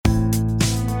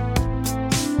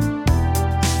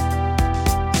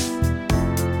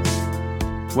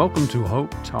Welcome to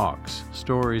Hope Talks,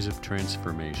 Stories of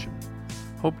Transformation.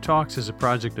 Hope Talks is a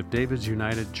project of David's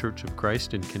United Church of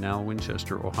Christ in Canal,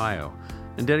 Winchester, Ohio,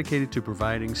 and dedicated to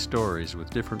providing stories with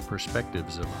different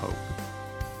perspectives of hope.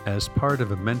 As part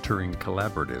of a mentoring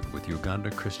collaborative with Uganda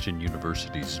Christian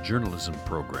University's journalism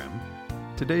program,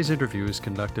 today's interview is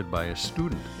conducted by a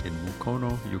student in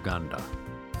Mukono, Uganda.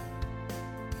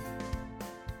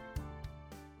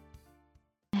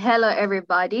 Hello,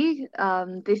 everybody.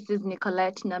 This is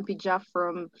Nicolette Nampija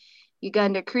from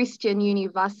Uganda Christian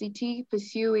University,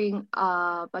 pursuing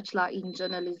a Bachelor in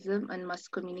Journalism and Mass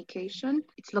Communication.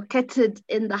 It's located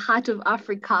in the heart of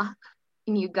Africa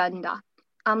in Uganda.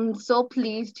 I'm so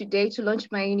pleased today to launch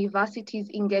my university's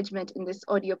engagement in this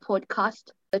audio podcast.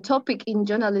 The topic in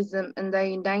journalism in the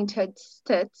United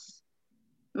States.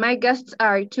 My guests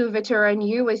are two veteran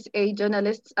USA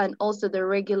journalists and also the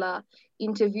regular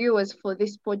interviewers for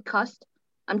this podcast.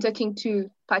 I'm talking to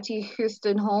Patty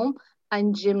Houston-Holm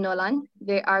and Jim Nolan.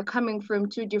 They are coming from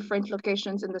two different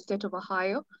locations in the state of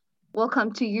Ohio.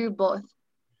 Welcome to you both.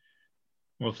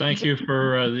 Well, thank you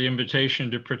for the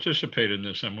invitation to participate in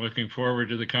this. I'm looking forward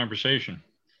to the conversation.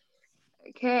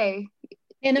 Okay.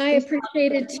 And I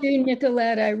appreciate it too,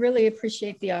 Nicolette. I really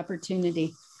appreciate the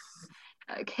opportunity.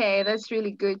 Okay, that's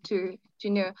really good to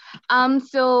know.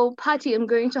 So Patty, I'm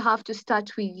going to have to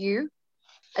start with you.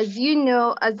 As you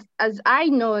know, as I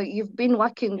know, you've been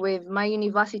working with my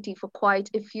university for quite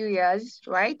a few years,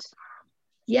 right?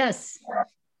 Yes.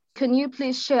 Can you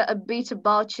please share a bit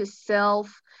about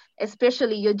yourself,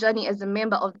 especially your journey as a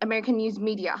member of American News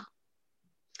Media?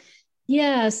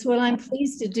 Yes, well, I'm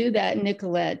pleased to do that,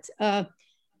 Nicolette.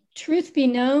 Truth be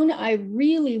known, I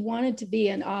really wanted to be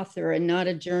an author and not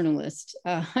a journalist.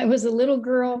 I was a little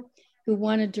girl who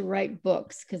wanted to write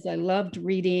books because I loved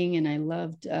reading and I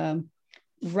loved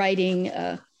writing.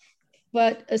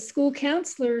 But a school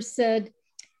counselor said,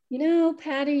 you know,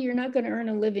 Patty, you're not going to earn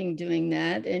a living doing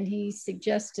that. And he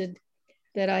suggested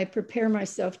that I prepare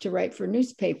myself to write for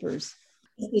newspapers.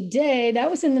 That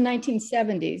was in the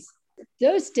 1970s.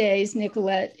 Those days,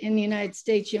 Nicolette, in the United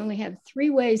States, you only had three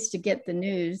ways to get the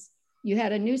news. You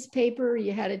had a newspaper,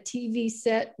 you had a TV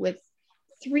set with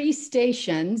 3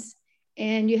 stations,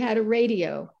 and you had a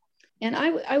radio. And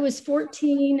I was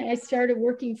 14. I started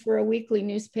working for a weekly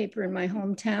newspaper in my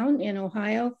hometown in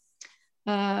Ohio.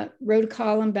 Wrote a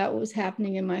column about what was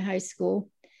happening in my high school.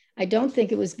 I don't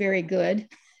think it was very good.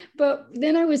 But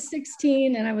then I was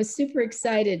 16 and I was super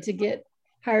excited to get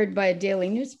hired by a daily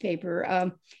newspaper.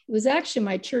 It was actually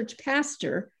my church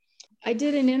pastor. I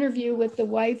did an interview with the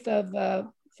wife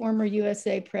of former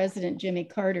USA President Jimmy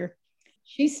Carter.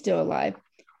 She's still alive.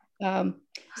 So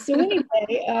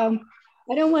anyway,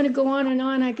 I don't want to go on and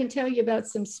on. I can tell you about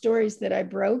some stories that I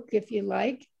broke if you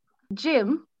like.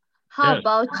 Jim, how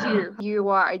about you? You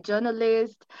are a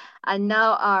journalist and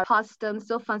now are pastor. I'm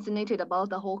so fascinated about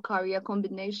the whole career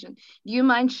combination. Do you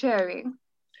mind sharing?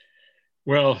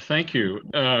 Well, thank you.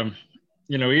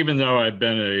 You know, even though I've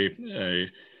been a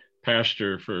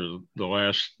pastor for the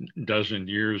last dozen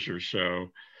years or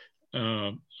so,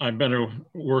 I've been a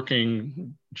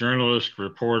working journalist,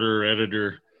 reporter,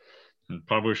 editor, and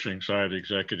publishing side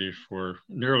executive for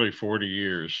nearly 40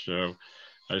 years. So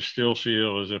I still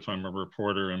feel as if I'm a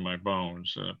reporter in my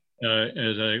bones.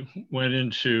 As I went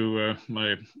into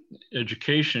my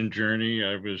education journey,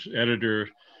 I was editor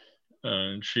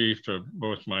in chief of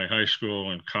both my high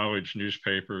school and college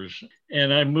newspapers.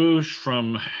 And I moved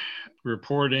from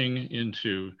reporting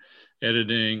into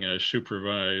editing. I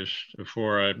supervised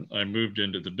before I moved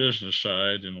into the business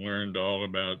side and learned all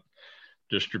about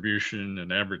distribution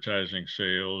and advertising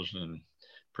sales and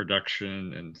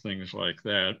production and things like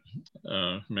that.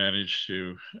 Managed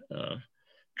to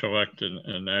collect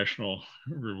a national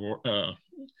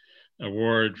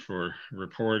award for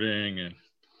reporting, and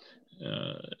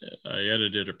I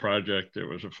edited a project that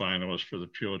was a finalist for the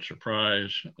Pulitzer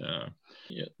Prize.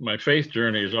 My faith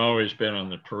journey has always been on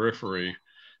the periphery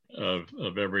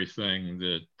of everything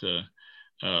that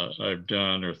I've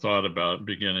done or thought about,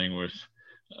 beginning with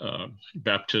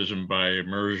baptism by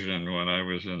immersion when I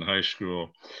was in high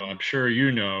school. I'm sure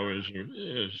you know,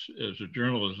 as a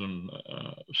journalism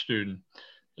student,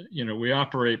 you know, we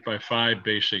operate by 5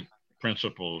 basic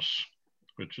principles,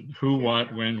 which is who,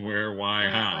 what, when, where, why,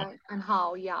 how. And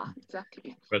how, yeah,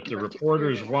 exactly. But the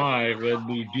reporter's why led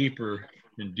me deeper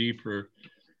and deeper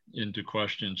into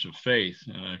questions of faith.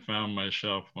 And I found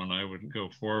myself, when I would go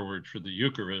forward for the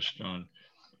Eucharist on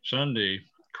Sunday,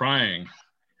 crying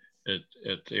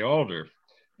at the altar.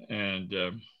 And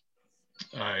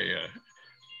I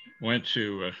went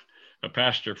to a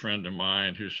pastor friend of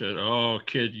mine who said, "Oh,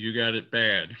 kid, you got it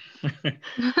bad." Can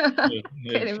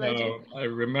imagine. So I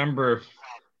remember,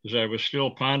 as I was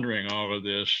still pondering all of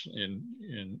this,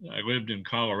 I lived in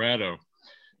Colorado,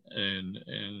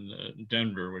 in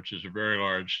Denver, which is a very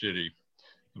large city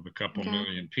of a couple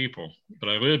million people. But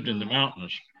I lived in the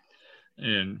mountains,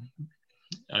 and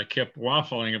I kept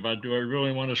waffling about, do I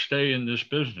really want to stay in this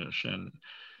business? And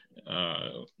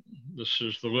this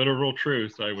is the literal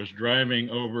truth. I was driving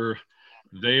over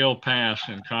Vail Pass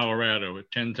in Colorado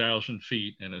at 10,000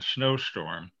 feet in a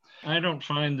snowstorm. I don't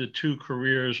find the two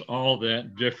careers all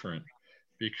that different,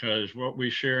 because what we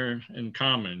share in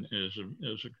common is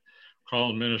a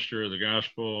called minister of the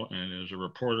gospel and as a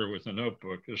reporter with a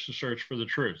notebook is the search for the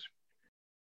truth.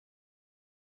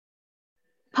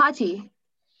 Patty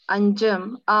and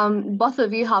Jim, both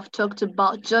of you have talked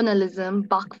about journalism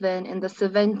back then in the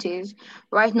 70s.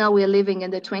 Right now, we're living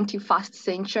in the 21st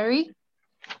century.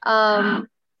 I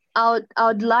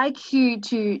would like you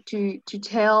to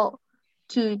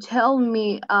tell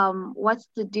me what's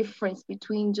the difference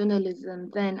between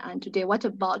journalism then and today. What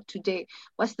about today?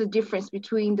 What's the difference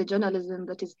between the journalism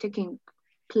that is taking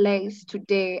place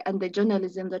today and the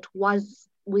journalism that was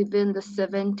within the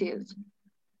 70s?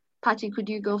 Patty, could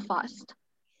you go first?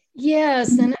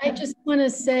 Yes, and I just want to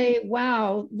say,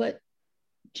 wow, what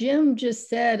Jim just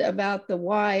said about the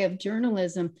why of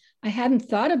journalism, I hadn't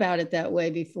thought about it that way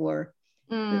before.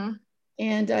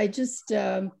 And I just,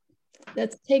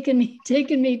 that's taken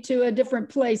me to a different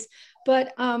place.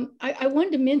 But I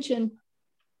wanted to mention,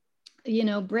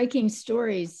 breaking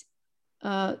stories.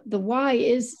 The why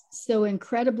is so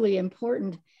incredibly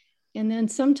important. And then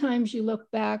sometimes you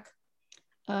look back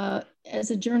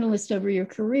as a journalist over your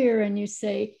career and you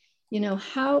say,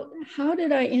 how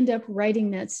did I end up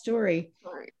writing that story?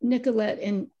 Nicolette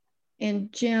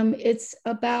and Jim, it's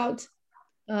about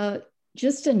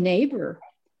just a neighbor.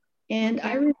 And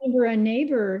I remember a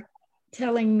neighbor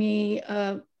telling me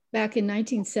back in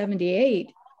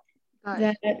 1978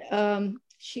 that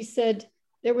she said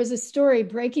there was a story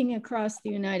breaking across the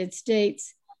United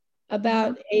States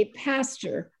about a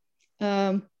pastor,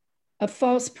 a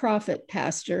false prophet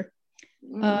pastor,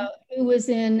 who was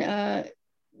in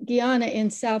Guyana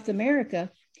in South America.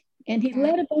 And he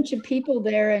led a bunch of people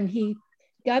there and he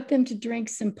got them to drink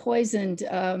some poisoned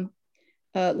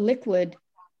liquid,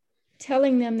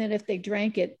 telling them that if they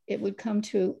drank it, they would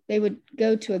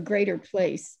go to a greater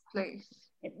place,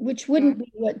 which wouldn't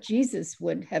be what Jesus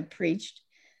would have preached.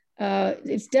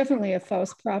 It's definitely a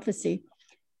false prophecy.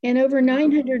 And over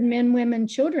 900 men, women,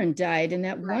 children died in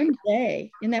that one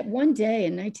day, in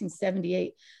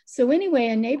 1978. So anyway,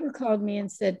 a neighbor called me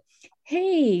and said,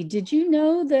 hey, did you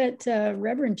know that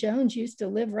Reverend Jones used to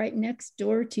live right next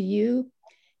door to you?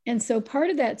 And so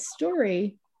part of that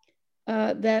story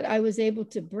that I was able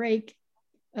to break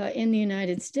in the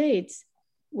United States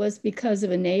was because of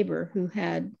a neighbor who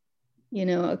had,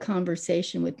 a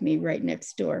conversation with me right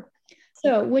next door.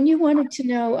 So when you wanted to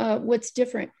know what's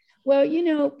different, well,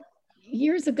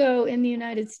 years ago in the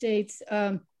United States,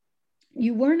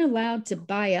 you weren't allowed to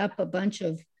buy up a bunch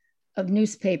of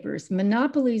newspapers.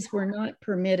 Monopolies were not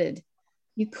permitted.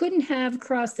 You couldn't have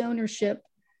cross ownership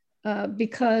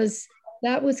because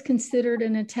that was considered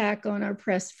an attack on our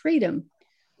press freedom.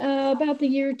 About the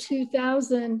year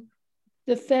 2000,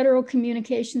 the Federal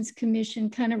Communications Commission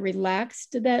kind of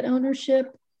relaxed that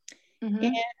ownership.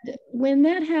 And when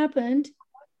that happened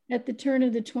at the turn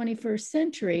of the 21st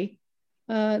century,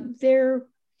 there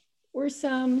were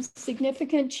some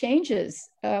significant changes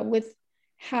with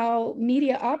how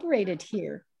media operated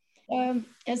here.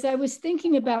 As I was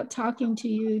thinking about talking to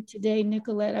you today,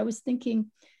 Nicolette, I was thinking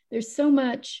there's so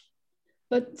much,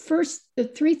 but first, the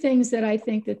three things that I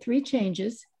think, the three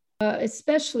changes,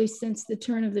 especially since the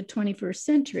turn of the 21st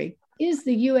century, is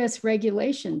the US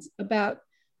regulations about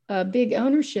big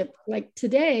ownership. Like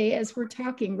today, as we're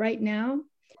talking right now,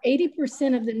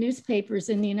 80% of the newspapers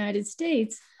in the United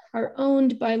States are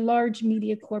owned by large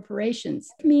media corporations.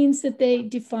 It means that they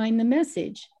define the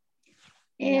message.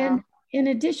 And in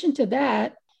addition to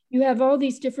that, you have all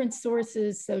these different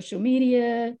sources, social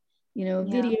media,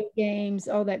 video games,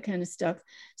 all that kind of stuff.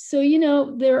 So,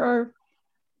 there are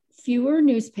fewer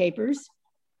newspapers.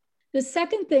 The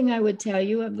second thing I would tell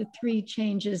you of the three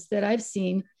changes that I've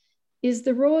seen is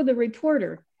the role of the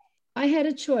reporter. I had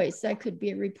a choice. I could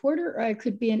be a reporter, or I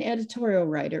could be an editorial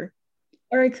writer,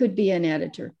 or I could be an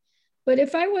editor. But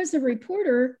if I was a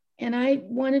reporter and I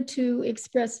wanted to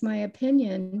express my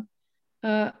opinion,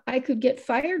 I could get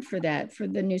fired for that, for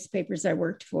the newspapers I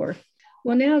worked for.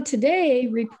 Well, now today,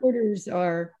 reporters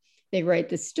they write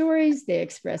the stories, they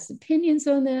express opinions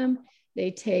on them, they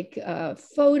take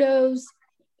photos,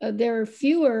 there are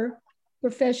fewer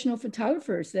professional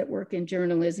photographers that work in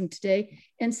journalism today.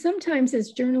 And sometimes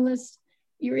as journalists,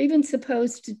 you're even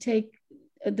supposed to take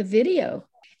the video.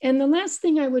 And the last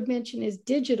thing I would mention is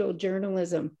digital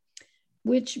journalism,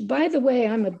 which, by the way,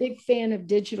 I'm a big fan of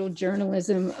digital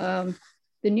journalism.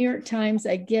 The New York Times,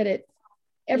 I get it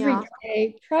every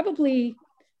day, probably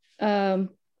 10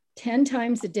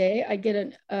 times a day. I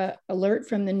get an alert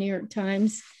from the New York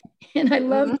Times, and I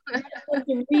love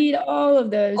to read all of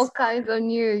those. All kinds of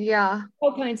news,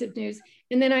 all kinds of news.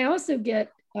 And then I also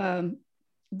get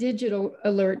digital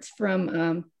alerts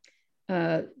from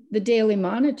the Daily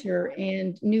Monitor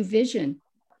and New Vision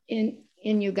in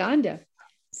Uganda.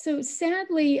 So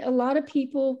sadly, a lot of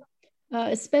people,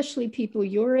 especially people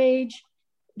your age,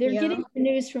 they're getting the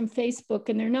news from Facebook,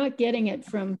 and they're not getting it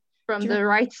from the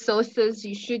right sources,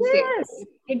 you should say. Yes,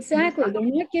 exactly. They're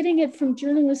not getting it from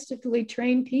journalistically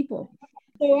trained people.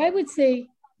 So I would say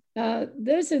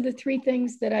those are the three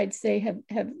things that I'd say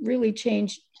have really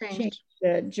changed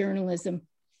journalism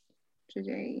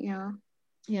today.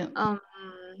 Yeah.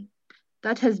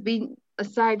 That has been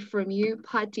aside from you,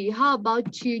 Patty. How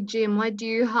about you, Jim? What do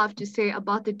you have to say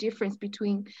about the difference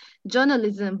between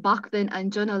journalism back then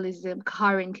and journalism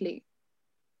currently?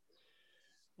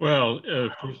 Well,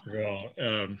 first of all,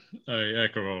 I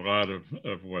echo a lot of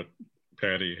what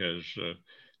Patty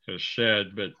has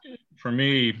said, but for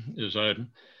me, as I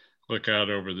look out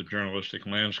over the journalistic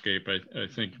landscape, I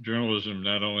think journalism,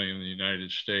 not only in the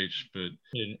United States, but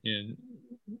in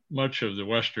much of the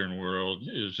Western world,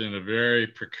 is in a very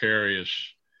precarious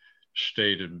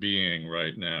state of being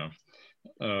right now.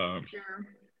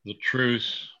 The truth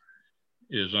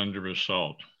is under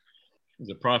assault.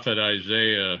 The prophet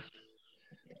Isaiah,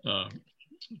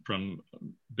 from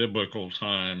biblical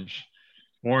times,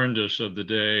 warned us of the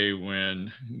day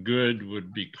when good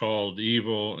would be called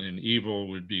evil and evil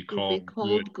would be called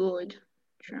good.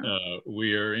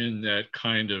 We are in that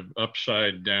kind of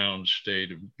upside down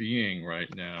state of being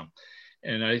right now.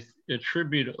 And I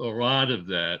attribute a lot of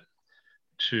that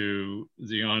to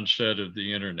the onset of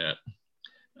the internet.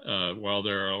 While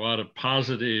there are a lot of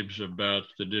positives about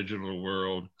the digital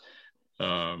world,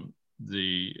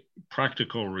 the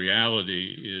practical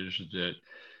reality is that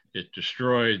it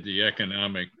destroyed the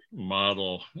economic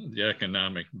model, the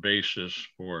economic basis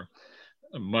for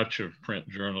much of print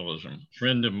journalism. A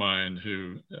friend of mine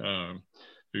who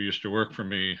used to work for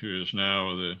me, who is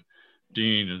now the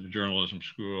dean of the journalism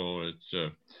school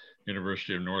at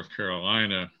University of North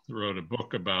Carolina, wrote a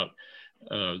book about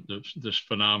this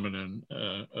phenomenon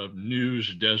of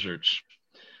news deserts,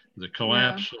 the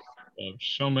collapse of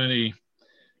so many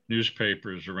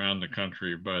newspapers around the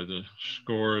country by the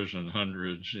scores and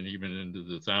hundreds and even into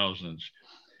the thousands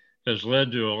has led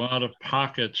to a lot of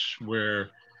pockets where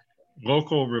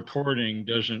local reporting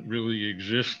doesn't really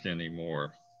exist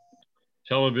anymore.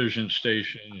 Television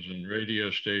stations and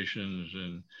radio stations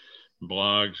and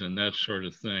blogs and that sort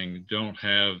of thing don't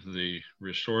have the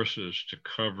resources to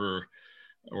cover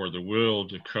or the will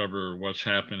to cover what's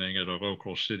happening at a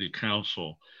local city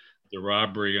council, the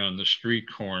robbery on the street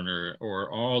corner,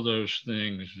 or all those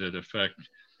things that affect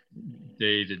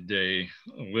day-to-day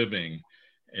living.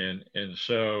 And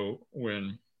so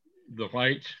when the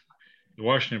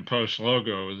Washington Post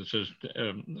logo that says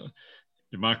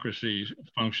democracy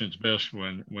functions best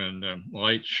when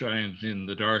light shines in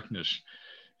the darkness,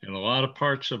 in a lot of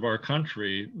parts of our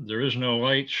country, there is no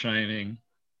light shining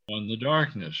on the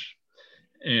darkness.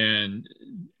 And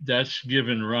that's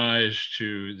given rise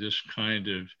to this kind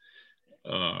of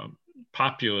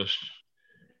populist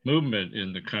movement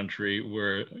in the country,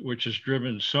 which is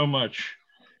driven so much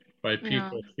by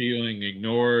people feeling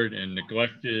ignored and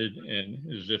neglected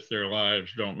and as if their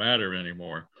lives don't matter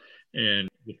anymore. And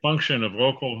the function of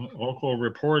local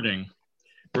reporting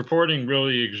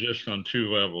really exists on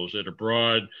two levels: at a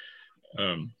broad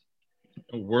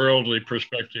worldly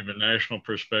perspective and national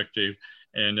perspective,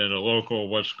 and at a local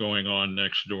what's going on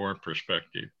next door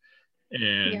perspective.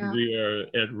 And we are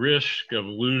at risk of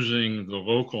losing the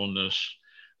localness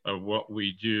of what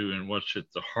we do and what's at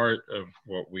the heart of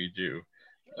what we do.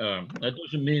 That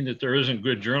doesn't mean that there isn't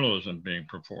good journalism being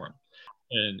performed.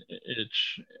 And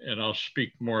I'll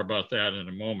speak more about that in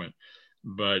a moment,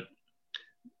 but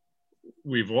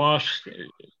we've lost,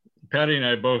 Patty and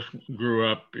I both grew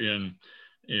up in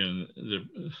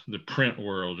the print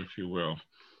world, if you will.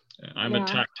 I'm a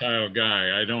tactile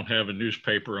guy. I don't have a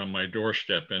newspaper on my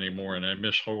doorstep anymore, and I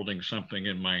miss holding something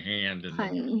in my hand.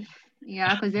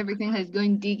 Yeah, because everything has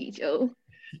gone digital.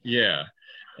 Yeah.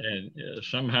 And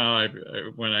somehow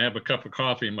when I have a cup of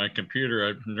coffee in my computer,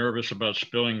 I'm nervous about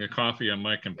spilling the coffee on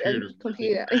my computer.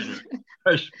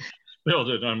 spilled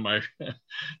it on my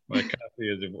my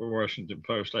copy of the Washington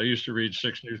Post. I used to read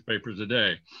 6 newspapers a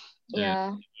day.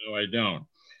 Yeah. No, I don't.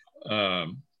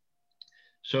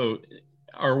 So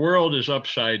our world is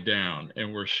upside down,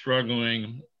 and we're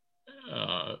struggling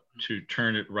to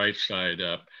turn it right side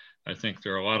up. I think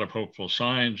there are a lot of hopeful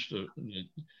signs that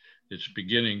it's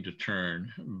beginning to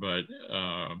turn, but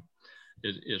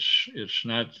it's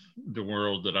not the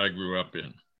world that I grew up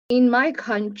in. In my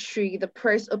country, the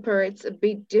press operates a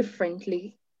bit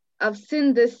differently. I've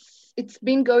seen this, it's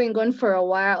been going on for a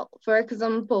while. For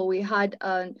example, we had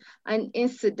an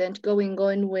incident going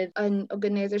on with an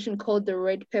organization called the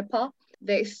Red Pepper.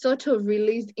 They sort of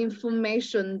released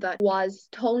information that was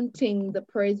taunting the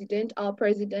president, our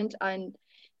president, and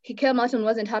he came out and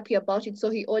wasn't happy about it. So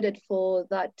he ordered for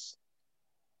that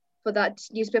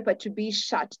newspaper to be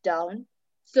shut down.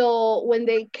 So when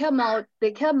they came out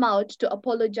to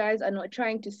apologize and were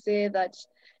trying to say that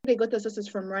they got the sources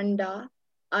from Rwanda.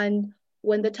 And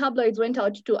when the tabloids went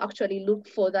out to actually look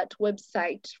for that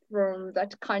website from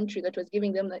that country that was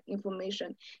giving them that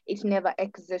information, it never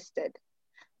existed.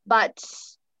 But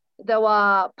they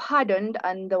were pardoned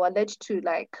and they were led to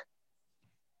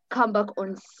come back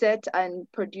on set and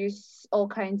produce all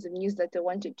kinds of news that they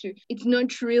wanted to. It's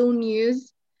not real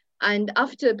news. And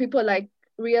after people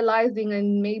realizing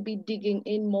and maybe digging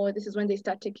in more, this is when they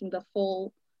start taking the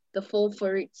fall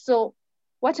for it. So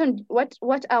what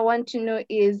I want to know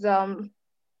is,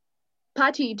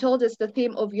 Patty, you told us the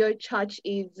theme of your church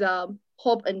is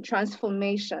hope and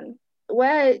transformation.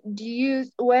 Where do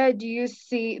you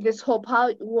see this hope?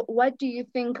 What do you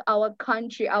think our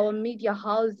country, our media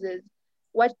houses,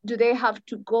 what do they have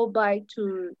to go by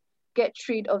to get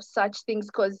rid of such things?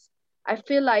 Because I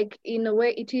feel like in a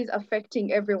way it is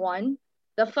affecting everyone.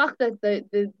 The fact that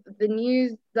the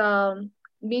news, the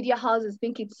media houses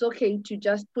think it's okay to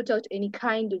just put out any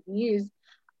kind of news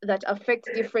that affects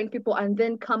different people and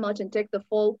then come out and take the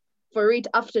fall for it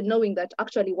after knowing that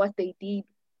actually what they did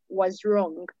was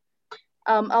wrong.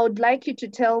 I would like you to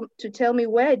tell me,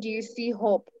 where do you see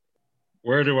hope?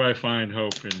 Where do I find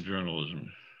hope in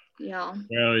journalism? Yeah.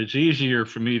 Well, it's easier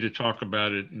for me to talk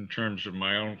about it in terms of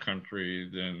my own country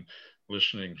than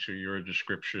listening to your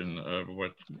description of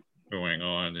what's going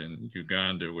on in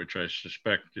Uganda, which I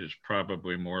suspect is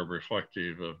probably more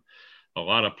reflective of a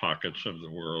lot of pockets of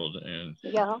the world. And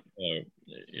yeah.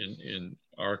 In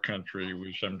our country,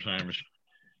 we sometimes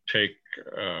take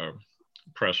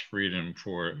press freedom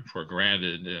for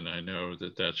granted, and I know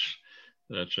that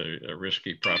that's a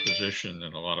risky proposition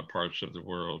in a lot of parts of the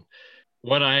world.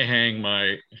 What I hang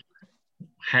my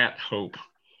hat hope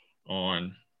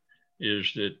on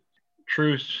is that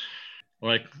truth,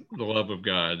 like the love of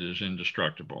God, is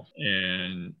indestructible,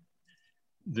 and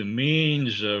the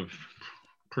means of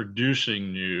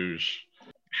producing news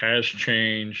has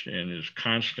changed and is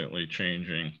constantly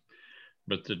changing.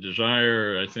 But the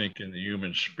desire, I think, in the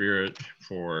human spirit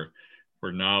for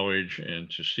knowledge and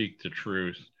to seek the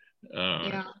truth,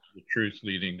 the truth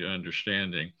leading to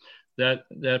understanding,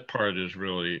 that part is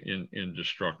really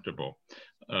indestructible.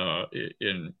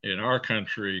 In our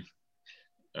country,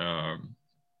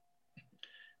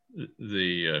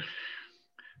 the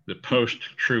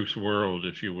post-truth world,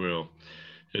 if you will,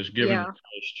 has given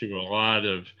rise to a lot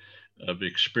of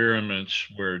experiments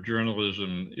where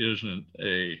journalism isn't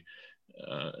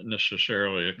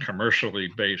necessarily a commercially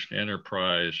based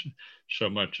enterprise so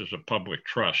much as a public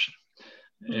trust.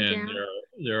 And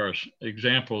there are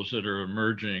examples that are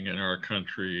emerging in our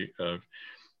country of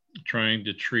trying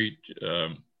to treat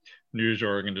news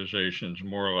organizations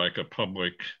more like a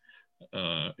public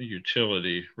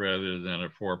utility rather than a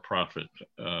for-profit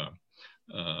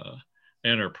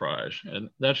enterprise. And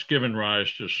that's given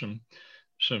rise to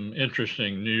some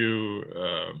interesting new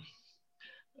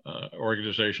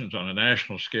organizations on a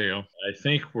national scale. I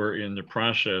think we're in the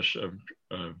process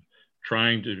of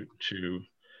trying to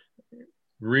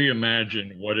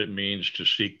reimagine what it means to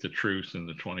seek the truth in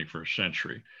the 21st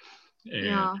century.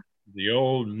 And the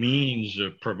old means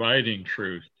of providing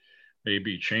truth may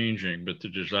be changing, but the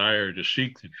desire to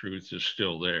seek the truth is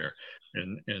still there.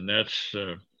 And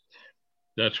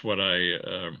that's what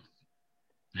I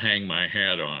hang my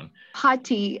hat on.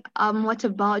 Patty, what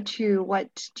about you? What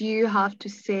do you have to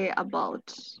say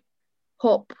about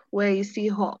hope, where you see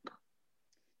hope?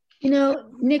 You know,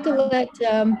 Nicolette,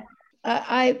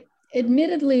 I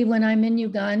admittedly, when I'm in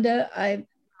Uganda, I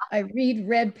read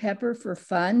Red Pepper for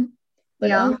fun,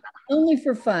 but only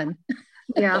for fun.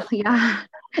 Yeah,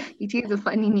 it is a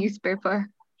funny newspaper.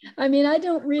 I mean, I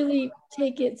don't really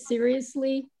take it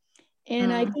seriously.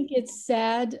 And I think it's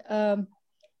sad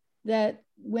that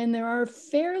when there are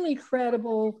fairly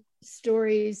credible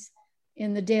stories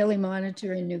in the Daily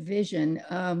Monitor and New Vision,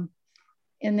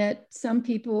 and that some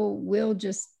people will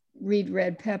just read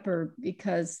Red Pepper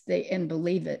because and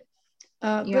believe it.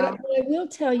 But I will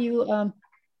tell you,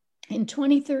 in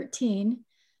 2013,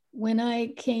 when I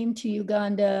came to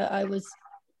Uganda, I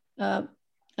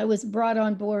was brought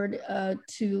on board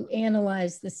to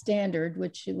analyze the Standard,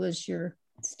 which was your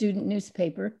student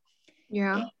newspaper.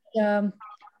 Yeah. And,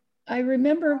 I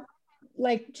remember,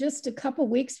 like, just a couple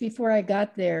weeks before I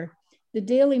got there, the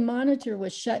Daily Monitor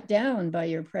was shut down by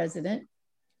your president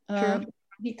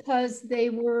because they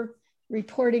were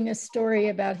reporting a story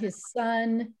about his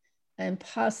son and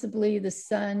possibly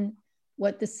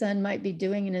what the son might be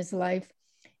doing in his life.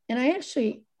 And I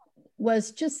actually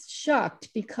was just shocked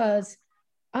because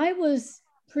I was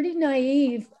pretty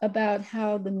naive about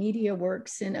how the media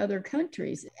works in other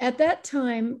countries. At that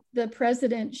time, the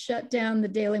president shut down the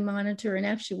Daily Monitor and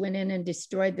actually went in and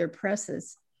destroyed their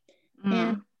presses.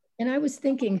 And I was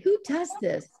thinking, who does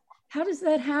this? How does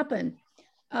that happen?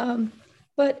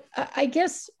 But I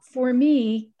guess for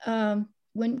me,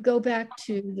 go back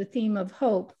to the theme of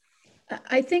hope,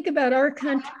 I think about our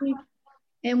country,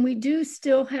 and we do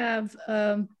still have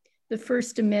the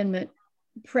First Amendment,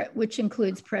 which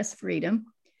includes press freedom.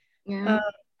 Yeah.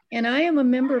 And I am a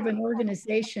member of an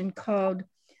organization called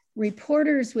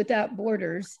Reporters Without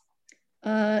Borders,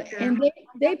 and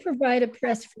they provide a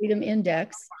press freedom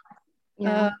index.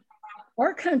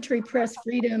 Our country press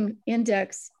freedom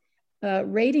index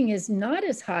rating is not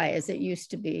as high as it used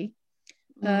to be.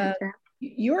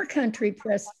 Your country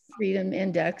press freedom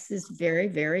index is very,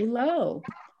 very low.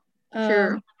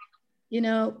 You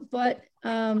know, but,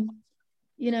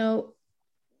 you know,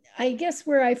 I guess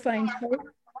where I find hope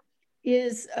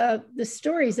is the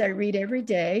stories I read every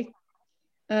day,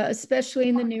 especially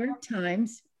in the New York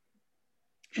Times.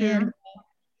 And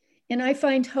I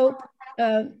find hope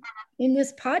in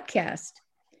this podcast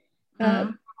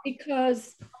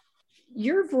because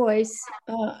your voice,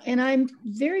 and I'm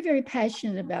very, very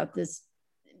passionate about this,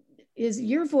 is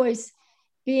your voice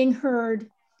being heard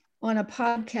on a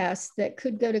podcast that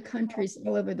could go to countries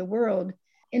all over the world,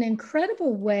 an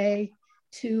incredible way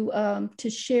to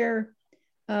share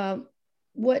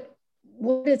what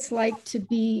it's like to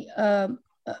be a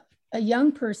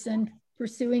young person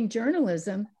pursuing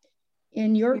journalism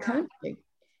in your country,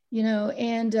 you know,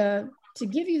 and to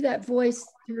give you that voice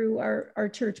through our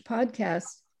church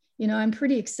podcast, you know, I'm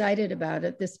pretty excited about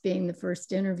it, this being the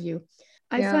first interview.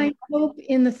 I find hope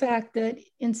in the fact that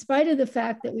in spite of the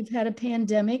fact that we've had a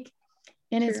pandemic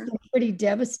and it's been pretty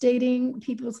devastating,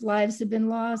 people's lives have been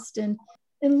lost and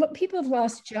people have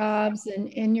lost jobs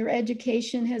and your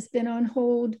education has been on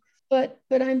hold. But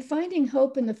I'm finding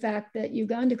hope in the fact that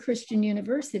Uganda Christian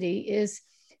University is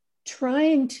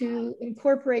trying to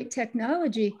incorporate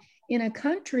technology in a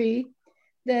country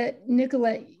that,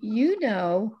 Nicolette, you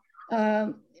know,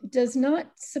 does not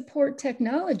support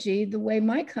technology the way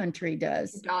my country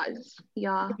does. It does,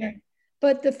 yeah.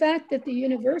 But the fact that the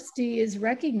university is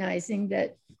recognizing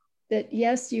that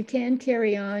yes, you can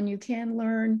carry on, you can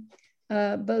learn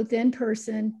both in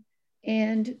person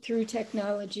and through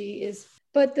technology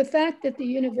but the fact that the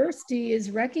university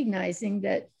is recognizing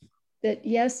that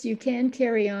yes, you can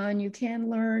carry on, you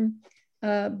can learn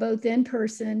both in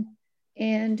person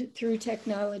and through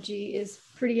technology is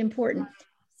pretty important.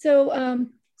 So,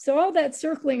 so all that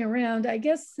circling around, I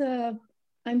guess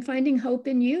I'm finding hope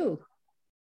in you.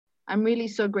 I'm really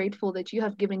so grateful that you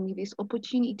have given me this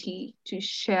opportunity to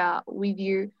share with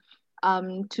you,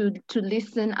 to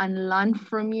listen and learn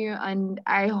from you. And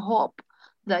I hope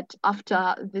that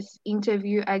after this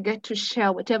interview, I get to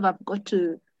share whatever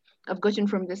I've gotten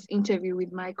from this interview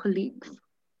with my colleagues.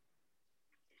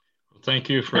 Thank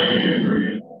you for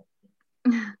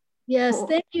Yes,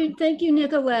 thank you,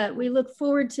 Nicolette. We look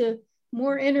forward to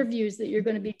more interviews that you're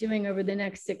going to be doing over the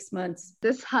next 6 months.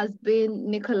 This has been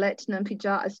Nicolette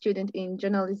Nampija, a student in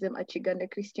journalism at Uganda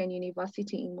Christian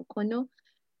University in Mukono.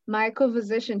 My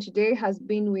conversation today has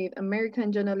been with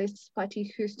American journalists Patty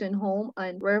Houston Holm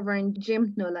and Reverend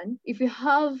Jim Nolan. If you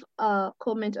have a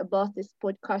comment about this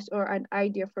podcast or an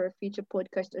idea for a future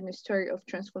podcast on a story of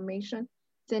transformation,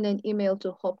 send an email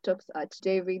to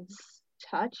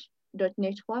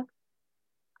hopetalks@davidschurch.network.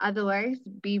 Otherwise,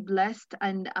 be blessed,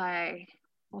 and I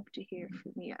hope to hear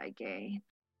from you again.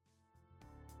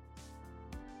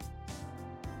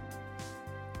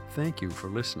 Thank you for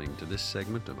listening to this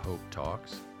segment of Hope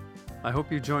Talks. I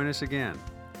hope you join us again.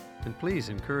 And please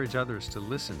encourage others to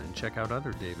listen and check out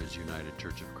other David's United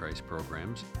Church of Christ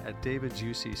programs at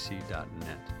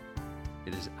davidsucc.net.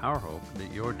 It is our hope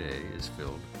that your day is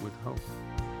filled with hope.